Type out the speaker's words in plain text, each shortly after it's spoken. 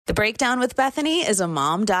The Breakdown with Bethany is a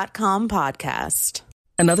Mom.com podcast.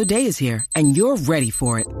 Another day is here, and you're ready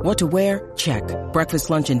for it. What to wear? Check. Breakfast,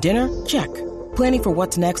 lunch, and dinner? Check. Planning for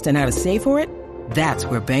what's next and how to save for it? That's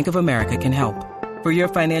where Bank of America can help. For your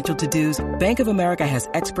financial to-dos, Bank of America has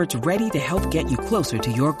experts ready to help get you closer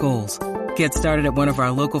to your goals. Get started at one of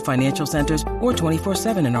our local financial centers or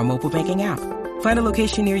 24/7 in our mobile banking app. Find a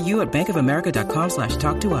location near you at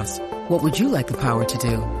bankofamerica.com/talktous. What would you like the power to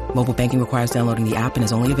do? Mobile banking requires downloading the app and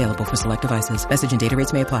is only available for select devices. Message and data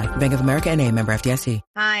rates may apply. Bank of America N.A., member FDIC.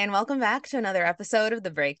 Hi, and welcome back to another episode of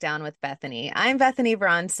The Breakdown with Bethany. I'm Bethany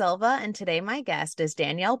Braun Silva, and today my guest is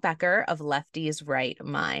Danielle Becker of Lefty's Right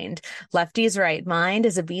Mind. Lefty's Right Mind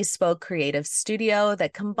is a bespoke creative studio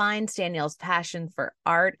that combines Danielle's passion for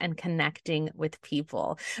art and connecting with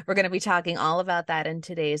people. We're going to be talking all about that in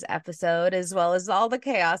today's episode, as well as all the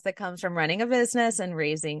chaos that comes from running a business and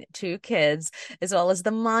raising two kids, as well as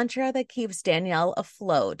the mantra that keeps Danielle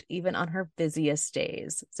afloat, even on her busiest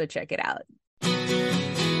days. So check it out.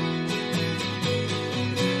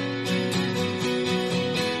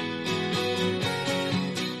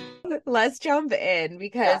 Let's jump in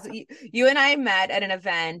because you and I met at an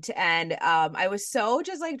event, and I was so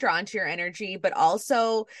just like drawn to your energy, but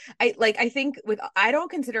also I think I don't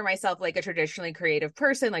consider myself like a traditionally creative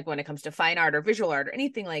person, like when it comes to fine art or visual art or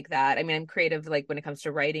anything like that. I mean, I'm creative like when it comes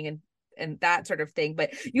to writing and that sort of thing,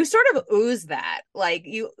 but you sort of ooze that, like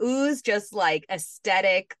you ooze just like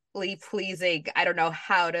aesthetically pleasing. I don't know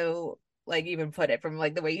how to like even put it, from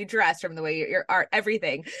like the way you dress, from the way your art,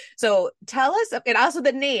 everything. So tell us, and also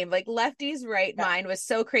the name, like Lefty's Right Mind was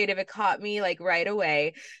so creative. It caught me like right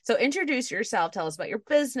away. So introduce yourself, tell us about your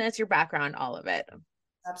business, your background, all of it.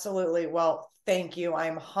 Absolutely. Well, thank you.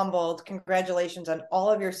 I'm humbled. Congratulations on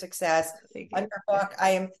all of your success on your book.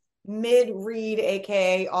 I am mid-read,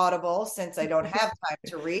 aka Audible, since I don't have time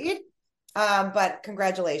to read. But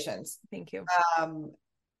congratulations. Thank you.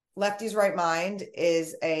 Lefty's Right Mind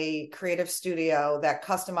is a creative studio that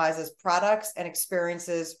customizes products and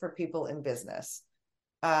experiences for people in business.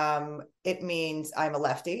 It means I'm a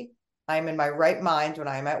lefty. I'm in my right mind when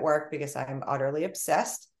I'm at work because I'm utterly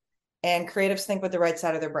obsessed. And creatives think with the right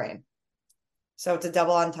side of their brain. So it's a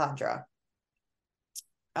double entendre.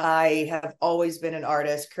 I have always been an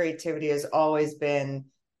artist. Creativity has always been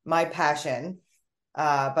my passion.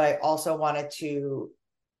 But I also wanted to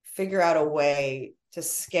figure out a way to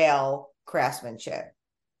scale craftsmanship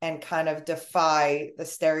and kind of defy the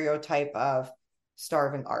stereotype of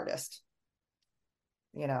starving artist,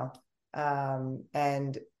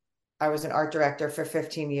 and I was an art director for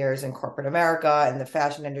 15 years in corporate America in the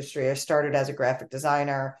fashion industry. I started as a graphic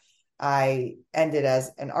designer. I ended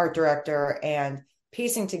as an art director, and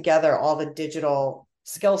piecing together all the digital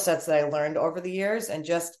skill sets that I learned over the years and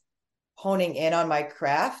just honing in on my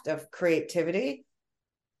craft of creativity,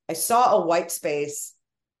 I saw a white space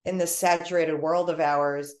in this saturated world of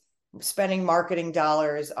ours, spending marketing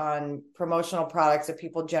dollars on promotional products that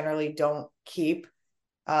people generally don't keep,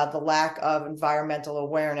 the lack of environmental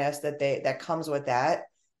awareness that comes with that,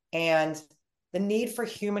 and the need for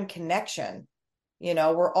human connection.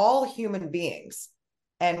 We're all human beings,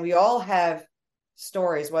 and we all have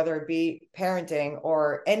stories, whether it be parenting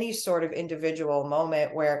or any sort of individual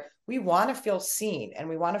moment, where we want to feel seen and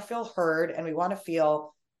we want to feel heard and we want to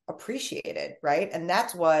feel appreciated, right? And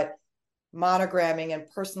that's what monogramming and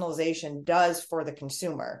personalization does for the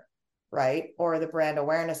consumer, right? Or the brand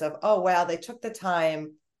awareness of, oh, wow, they took the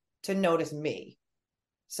time to notice me.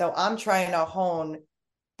 So I'm trying to hone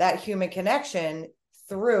that human connection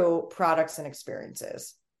through products and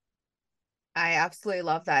experiences. I absolutely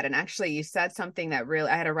love that. And actually you said something that really,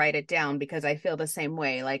 I had to write it down because I feel the same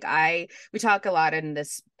way. Like we talk a lot in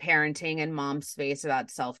this parenting and mom space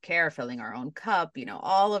about self-care, filling our own cup,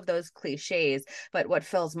 all of those cliches, but what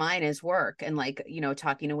fills mine is work. And like,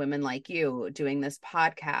 talking to women like you, doing this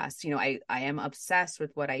podcast, I am obsessed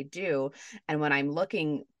with what I do. And when I'm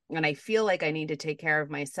looking and I feel like I need to take care of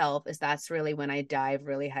myself, that's really when I dive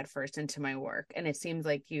really headfirst into my work. And it seems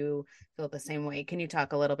like you feel the same way. Can you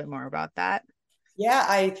talk a little bit more about that? Yeah,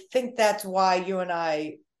 I think that's why you and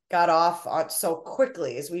I got off on so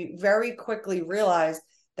quickly, is we very quickly realized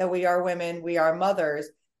that we are women, we are mothers,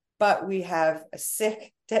 but we have a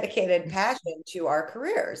sick, dedicated passion to our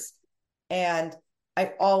careers. And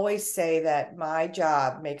I always say that my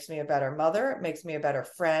job makes me a better mother, makes me a better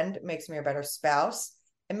friend, makes me a better spouse.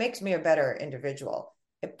 It makes me a better individual.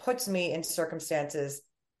 It puts me in circumstances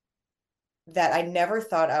that I never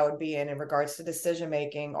thought I would be in regards to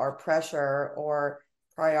decision-making or pressure or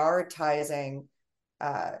prioritizing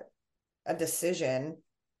a decision.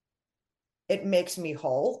 It makes me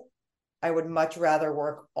whole. I would much rather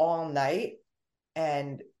work all night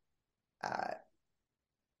and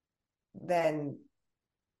than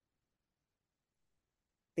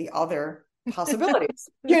the other possibilities,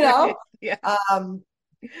 you know? Yeah.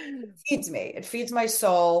 It feeds me. It feeds my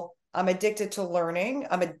soul. I'm addicted to learning.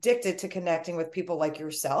 I'm addicted to connecting with people like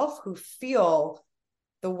yourself who feel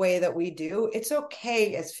the way that we do. It's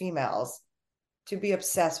okay as females to be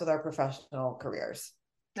obsessed with our professional careers.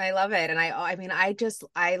 I love it. And I mean,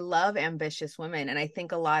 I love ambitious women. And I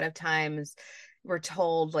think a lot of times we're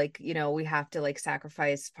told like, we have to like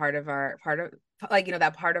sacrifice part of like,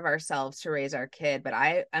 that part of ourselves to raise our kid. But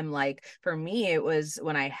I am like, for me, it was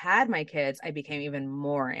when I had my kids, I became even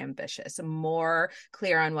more ambitious, more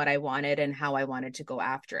clear on what I wanted and how I wanted to go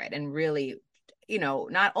after it. And really,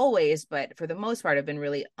 not always, but for the most part, I've been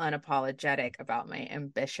really unapologetic about my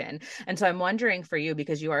ambition. And so I'm wondering for you,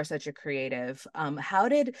 because you are such a creative, how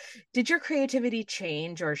did your creativity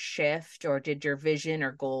change or shift, or did your vision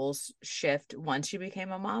or goals shift once you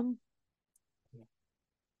became a mom?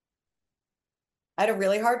 I had a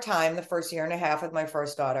really hard time the first year and a half with my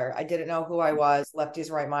first daughter. I didn't know who I was.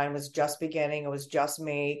 Lefty's right mind was just beginning. It was just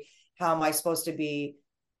me. How am I supposed to be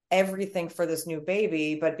everything for this new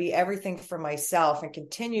baby, but be everything for myself and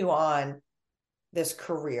continue on this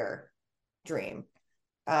career dream?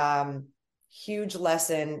 Huge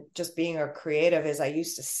lesson just being a creative is I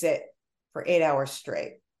used to sit for 8 hours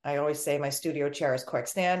straight. I always say my studio chair is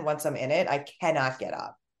quicksand. Once I'm in it, I cannot get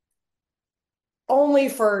up. Only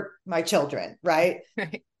for my children, right?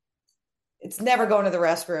 Right. It's never going to the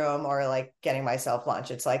restroom or like getting myself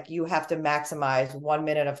lunch. It's like you have to maximize 1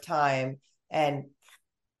 minute of time and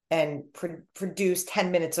produce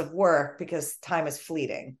 10 minutes of work because time is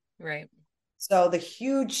fleeting. Right. So the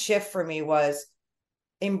huge shift for me was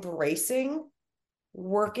embracing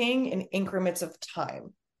working in increments of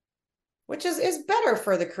time, which is better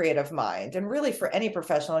for the creative mind and really for any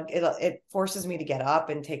professional. It forces me to get up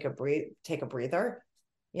and take a breather,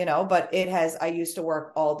 but I used to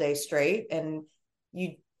work all day straight, and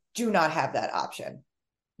you do not have that option.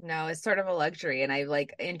 No, it's sort of a luxury. And I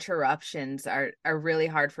like interruptions are really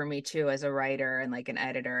hard for me too as a writer and like an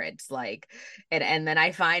editor. It's like and then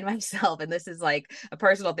I find myself, and this is like a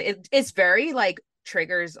personal thing. It's very like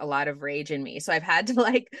triggers a lot of rage in me. So I've had to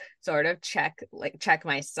like sort of check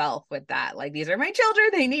myself with that. Like these are my children,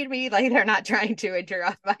 they need me. Like they're not trying to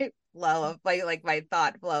interrupt my flow of my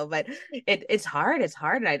thought flow. But it's hard. It's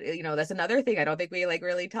hard. And that's another thing I don't think we like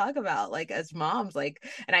really talk about like as moms. Like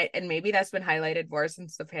and maybe that's been highlighted more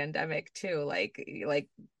since the pandemic too. Like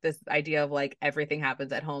this idea of like everything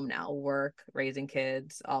happens at home now, work, raising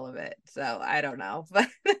kids, all of it. So I don't know. But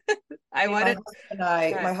I wanted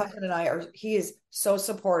my husband and I he is so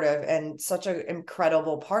supportive and such an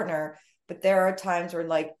incredible partner. But there are times where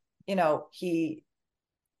like,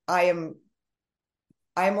 I am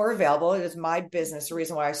more available. It is my business. The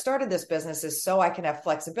reason why I started this business is so I can have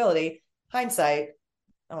flexibility. Hindsight,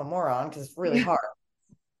 I'm a moron because it's really hard,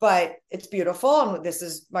 but it's beautiful. And this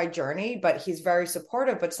is my journey, but he's very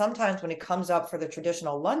supportive. But sometimes when it comes up for the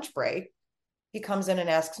traditional lunch break, he comes in and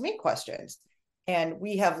asks me questions. And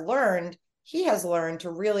he has learned to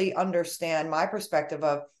really understand my perspective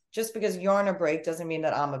of just because you're on a break doesn't mean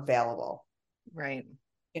that I'm available. Right.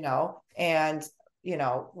 And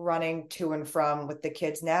running to and from with the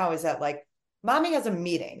kids now is that like mommy has a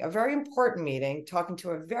meeting, a very important meeting, talking to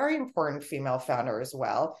a very important female founder as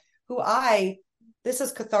well, this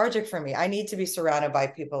is cathartic for me. I need to be surrounded by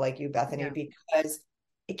people like you, Bethany, because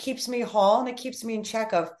it keeps me whole and it keeps me in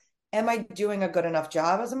check of, am I doing a good enough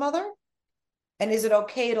job as a mother? And is it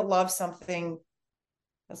okay to love something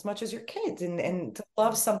as much as your kids and to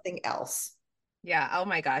love something else? Yeah. Oh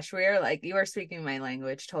my gosh. You are speaking my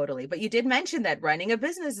language totally. But you did mention that running a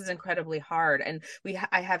business is incredibly hard. And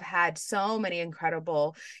I have had so many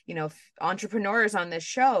incredible, entrepreneurs on this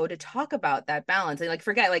show to talk about that balance and like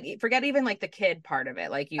forget even like the kid part of it,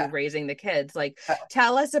 like you raising the kids. Like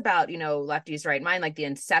tell us about, Lefty's Right Mind, like the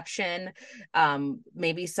inception,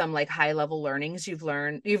 maybe some like high level learnings you've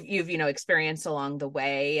experienced along the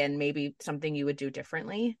way and maybe something you would do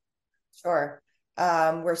differently. Sure.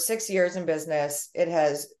 We're 6 years in business. It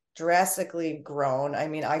has drastically grown. I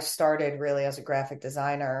mean, I started really as a graphic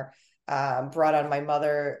designer, brought on my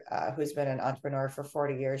mother, who's been an entrepreneur for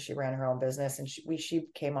 40 years. She ran her own business, and she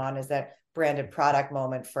came on as that branded product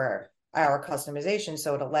moment for our customization.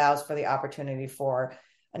 So it allows for the opportunity for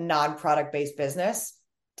a non-product based business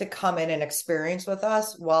to come in and experience with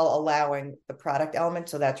us while allowing the product element.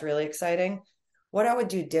 So that's really exciting. What I would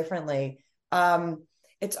do differently,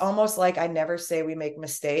 it's almost like I never say we make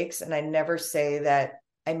mistakes, and I never say that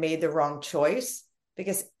I made the wrong choice,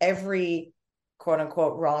 because every quote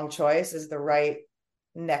unquote wrong choice is the right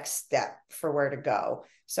next step for where to go.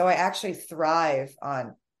 So I actually thrive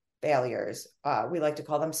on failures. We like to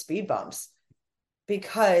call them speed bumps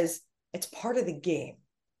because it's part of the game,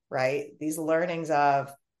 right? These learnings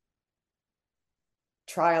of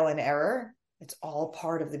trial and error, it's all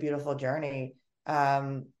part of the beautiful journey.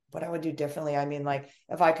 What I would do differently, I mean, like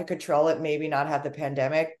if I could control it, maybe not have the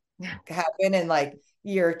pandemic happen in like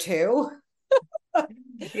year two.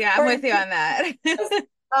 Yeah, I'm Or with you on that.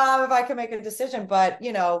 if I could make a decision. But,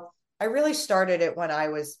 I really started it when I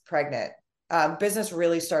was pregnant. Business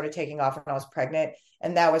really started taking off when I was pregnant.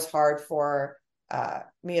 And that was hard for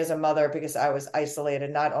me as a mother because I was isolated,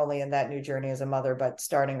 not only in that new journey as a mother, but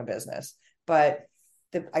starting a business. But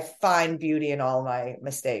I find beauty in all my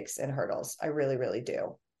mistakes and hurdles. I really, really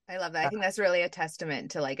do. I love that. I think that's really a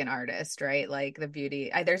testament to like an artist, right? Like the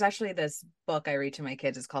beauty. There's actually this book I read to my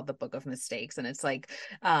kids. It's called The Book of Mistakes, and it's like,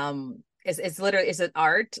 it's literally it's an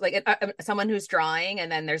art, like someone who's drawing,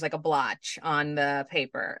 and then there's like a blotch on the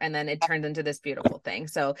paper, and then it turns into this beautiful thing.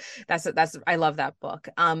 So that's I love that book.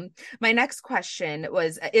 My next question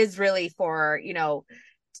is really for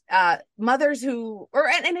mothers who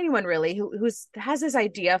and anyone really who has this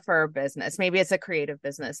idea for a business. Maybe it's a creative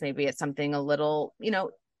business, maybe it's something a little,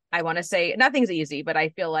 I want to say nothing's easy, but I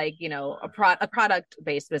feel like, a product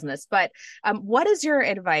based business. But what is your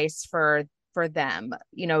advice for them,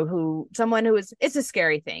 someone who is, it's a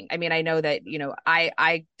scary thing. I mean, I know that,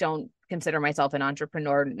 I don't consider myself an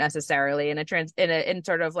entrepreneur necessarily in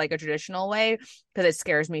sort of like a traditional way, because it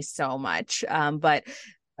scares me so much. But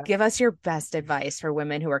give us your best advice for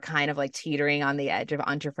women who are kind of like teetering on the edge of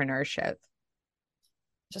entrepreneurship.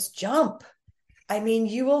 Just jump. I mean,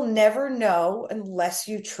 you will never know unless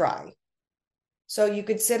you try. So you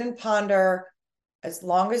could sit and ponder as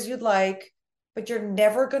long as you'd like, but you're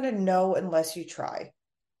never going to know unless you try.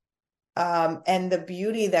 And the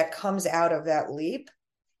beauty that comes out of that leap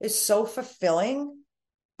is so fulfilling.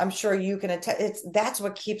 I'm sure you can attest. That's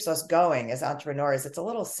what keeps us going as entrepreneurs. It's a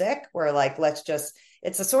little sick. We're like,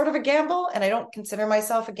 it's a sort of a gamble, and I don't consider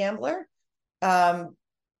myself a gambler.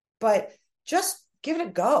 But just give it a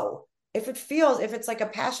go. If it's like a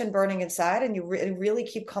passion burning inside and you really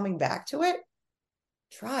keep coming back to it,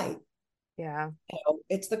 try. Yeah.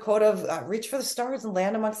 It's the quote of reach for the stars and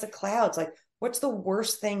land amongst the clouds. Like, what's the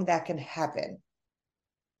worst thing that can happen?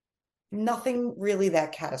 Nothing really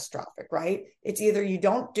that catastrophic, right? It's either you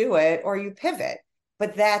don't do it or you pivot.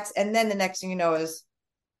 And then the next thing you know is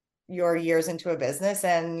you're years into a business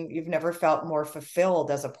and you've never felt more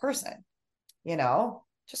fulfilled as a person.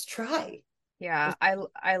 Just try. Yeah,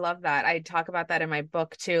 I love that. I talk about that in my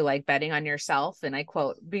book too, like betting on yourself. And I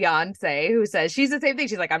quote Beyonce, who says she's the same thing.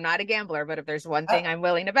 She's like, I'm not a gambler, but if there's one thing I'm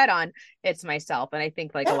willing to bet on, it's myself. And I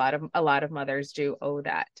think like a lot of mothers do owe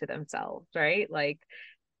that to themselves, right? Like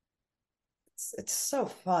it's so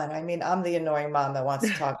fun. I mean, I'm the annoying mom that wants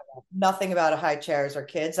to talk about nothing about high chairs or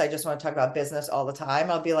kids. I just want to talk about business all the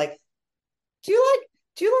time. I'll be like, do you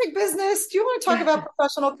like business? Do you want to talk about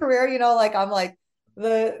professional career? I'm like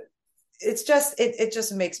it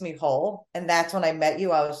just makes me whole. And that's when I met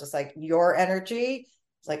you. I was just like, your energy.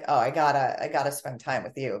 It's like, oh, I gotta spend time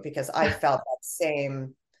with you, because I felt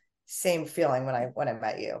that same feeling when I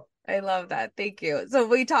met you. I love that. Thank you. So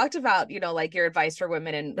we talked about, like your advice for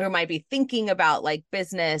women and who might be thinking about like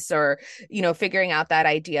business or, figuring out that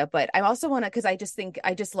idea. But I also want to, because I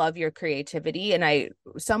just love your creativity, and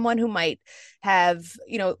someone who might have,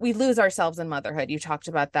 we lose ourselves in motherhood. You talked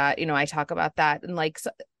about that, I talk about that, and like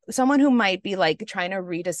someone who might be like trying to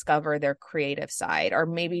rediscover their creative side, or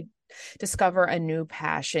maybe discover a new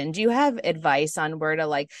passion. Do you have advice on where to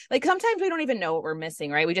like sometimes we don't even know what we're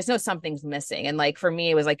missing, right? We just know something's missing. And like for me,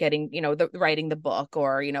 it was like getting, writing the book,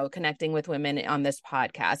 or, connecting with women on this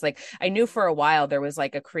podcast. Like I knew for a while there was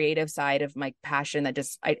like a creative side of my passion that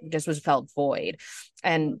I just was felt void.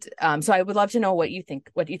 And so I would love to know what you think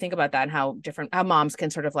about that, and how moms can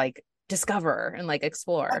sort of like discover and like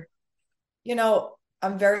explore.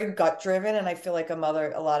 I'm very gut driven, and I feel like a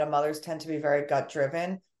lot of mothers tend to be very gut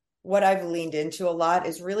driven. What I've leaned into a lot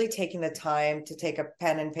is really taking the time to take a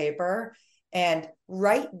pen and paper and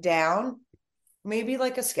write down maybe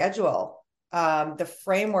like a schedule, the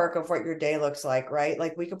framework of what your day looks like, right?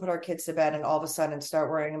 Like we could put our kids to bed and all of a sudden start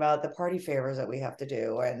worrying about the party favors that we have to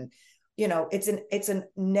do. And, it's a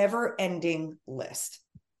never ending list.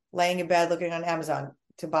 Laying in bed, looking on Amazon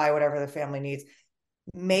to buy whatever the family needs.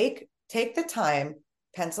 Take the time,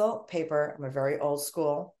 pencil, paper. I'm a very old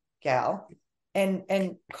school gal.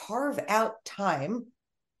 And carve out time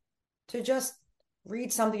to just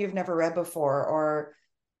read something you've never read before, or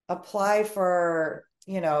apply for,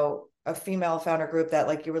 a female founder group that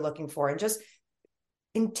like you were looking for, and just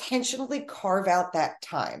intentionally carve out that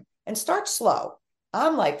time and start slow.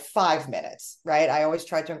 I'm like 5 minutes, right? I always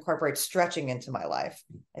try to incorporate stretching into my life.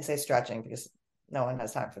 I say stretching because no one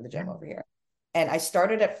has time for the gym over here. And I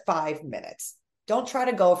started at 5 minutes. Don't try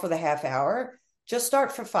to go for the half hour. Just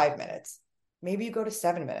start for 5 minutes. Maybe you go to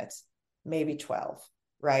 7 minutes, maybe 12,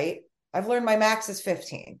 right? I've learned my max is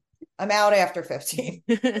 15. I'm out after 15.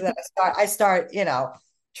 Then I start,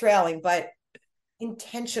 trailing, but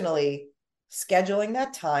intentionally scheduling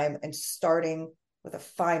that time and starting with a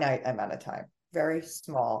finite amount of time, very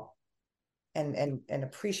small, and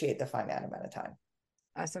appreciate the finite amount of time.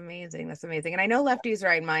 That's amazing. That's amazing. And I know Lefty's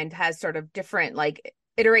Right Mind has sort of different like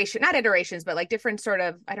not iterations, but like different sort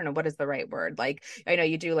of, I don't know, what is the right word? Like, I know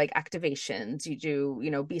you do like activations, you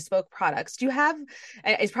do, bespoke products. Do you have,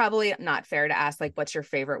 it's probably not fair to ask like, what's your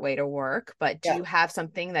favorite way to work, but do you have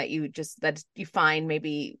something that that you find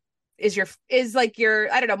maybe is like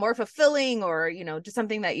your, I don't know, more fulfilling or, just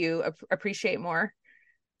something that you appreciate more?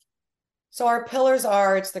 So our pillars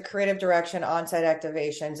are it's the creative direction, on-site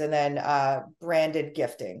activations, and then branded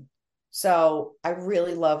gifting. So I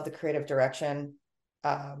really love the creative direction.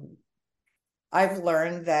 I've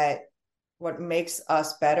learned that what makes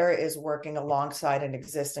us better is working alongside an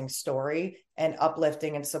existing story and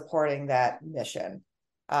uplifting and supporting that mission.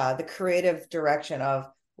 The creative direction of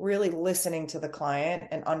really listening to the client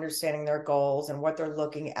and understanding their goals and what they're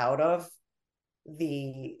looking out of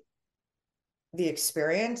the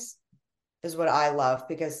experience is what I love,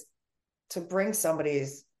 because to bring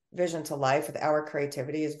somebody's vision to life with our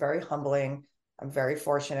creativity is very humbling. I'm very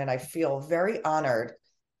fortunate. I feel very honored,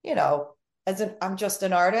 I'm just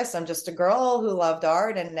an artist. I'm just a girl who loved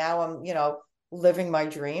art. And now I'm, living my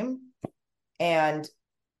dream and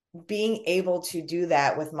being able to do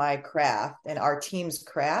that with my craft and our team's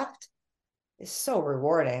craft is so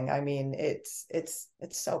rewarding. I mean, it's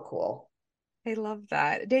so cool. I love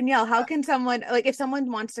that. Danielle, how can someone, like, if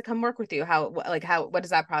someone wants to come work with you, what does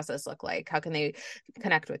that process look like? How can they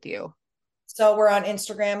connect with you? So we're on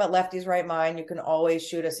Instagram at Lefty's Right Mind. You can always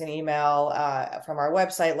shoot us an email from our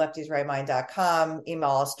website, leftysrightmind.com.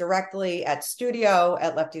 Email us directly at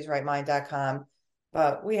studio@leftysrightmind.com.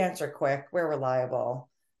 But we answer quick. We're reliable.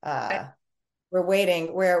 We're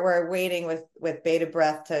waiting. We're waiting with bated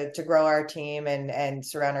breath to grow our team and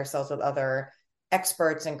surround ourselves with other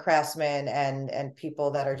experts and craftsmen and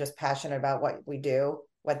people that are just passionate about what we do,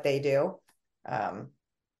 what they do.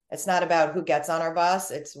 It's not about who gets on our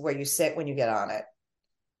bus. It's where you sit when you get on it.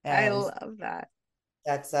 I And love that.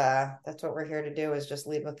 that's what we're here to do, is just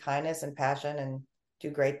lead with kindness and passion and do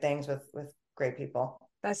great things with great people.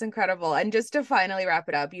 That's incredible. And just to finally wrap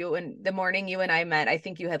it up, you and the morning you and I met, I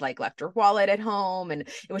think you had like left your wallet at home and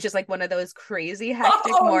it was just like one of those crazy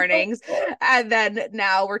hectic mornings. And then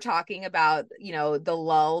now we're talking about, the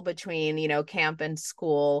lull between, camp and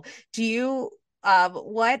school. Do you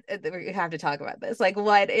what we have to talk about this. Like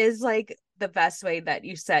what is like the best way that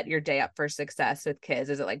you set your day up for success with kids?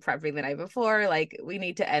 Is it like prepping the night before? Like we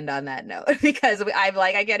need to end on that note because I'm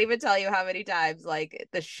like, I can't even tell you how many times like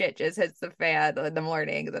the shit just hits the fan in the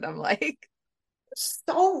mornings and I'm like,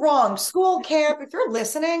 so wrong. School, camp, if you're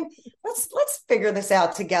listening, let's figure this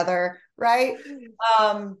out together, right?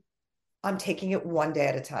 I'm taking it one day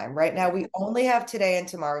at a time. Right now, we only have today and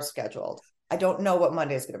tomorrow scheduled. I don't know what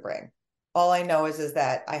Monday is going to bring. All I know is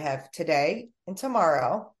that I have today and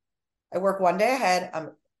tomorrow. I work one day ahead.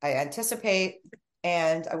 I anticipate,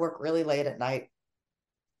 and I work really late at night.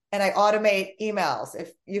 And I automate emails.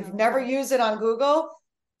 If you've never used it on Google,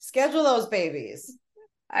 schedule those babies.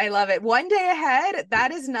 I love it. One day ahead.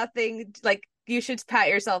 That is nothing like you should pat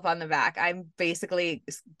yourself on the back. I'm basically,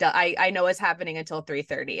 I know what's happening until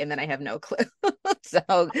 3:30 and then I have no clue.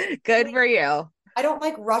 So good for you. I don't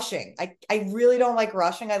like rushing. I really don't like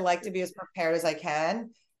rushing. I like to be as prepared as I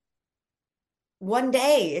can. One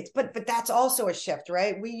day, but that's also a shift,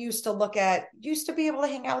 right? We used to be able to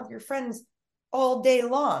hang out with your friends all day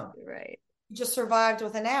long. Right. You just survived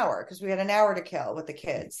with an hour because we had an hour to kill with the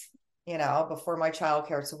kids, before my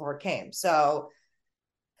childcare support came. So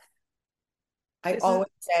I always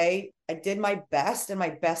say I did my best and my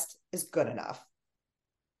best is good enough.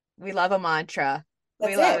 We love a mantra. That's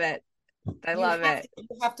we love it. I love it. You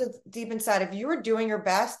have to, deep inside, if you are doing your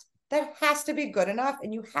best, that has to be good enough.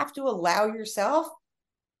 And you have to allow yourself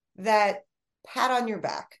that pat on your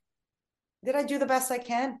back. Did I do the best I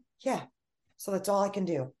can? Yeah. So that's all I can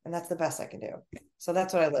do. And that's the best I can do. So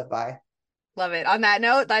that's what I live by. Love it. On that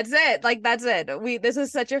note, that's it. Like, that's it. This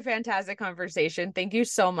is such a fantastic conversation. Thank you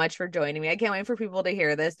so much for joining me. I can't wait for people to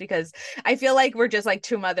hear this because I feel like we're just like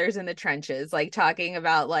two mothers in the trenches, like talking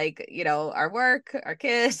about like, you know, our work, our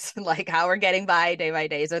kids, like how we're getting by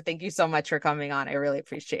day. So thank you so much for coming on. I really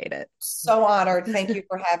appreciate it. So honored. Thank you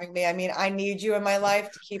for having me. I mean, I need you in my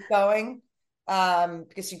life to keep going,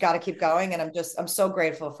 because you got to keep going. And I'm so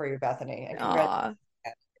grateful for you, Bethany. And Aw, congratulations.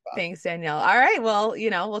 thanks, Danielle. All right. Well, you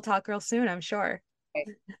know, we'll talk real soon, I'm sure.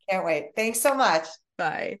 Can't wait. Thanks so much.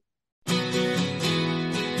 Bye.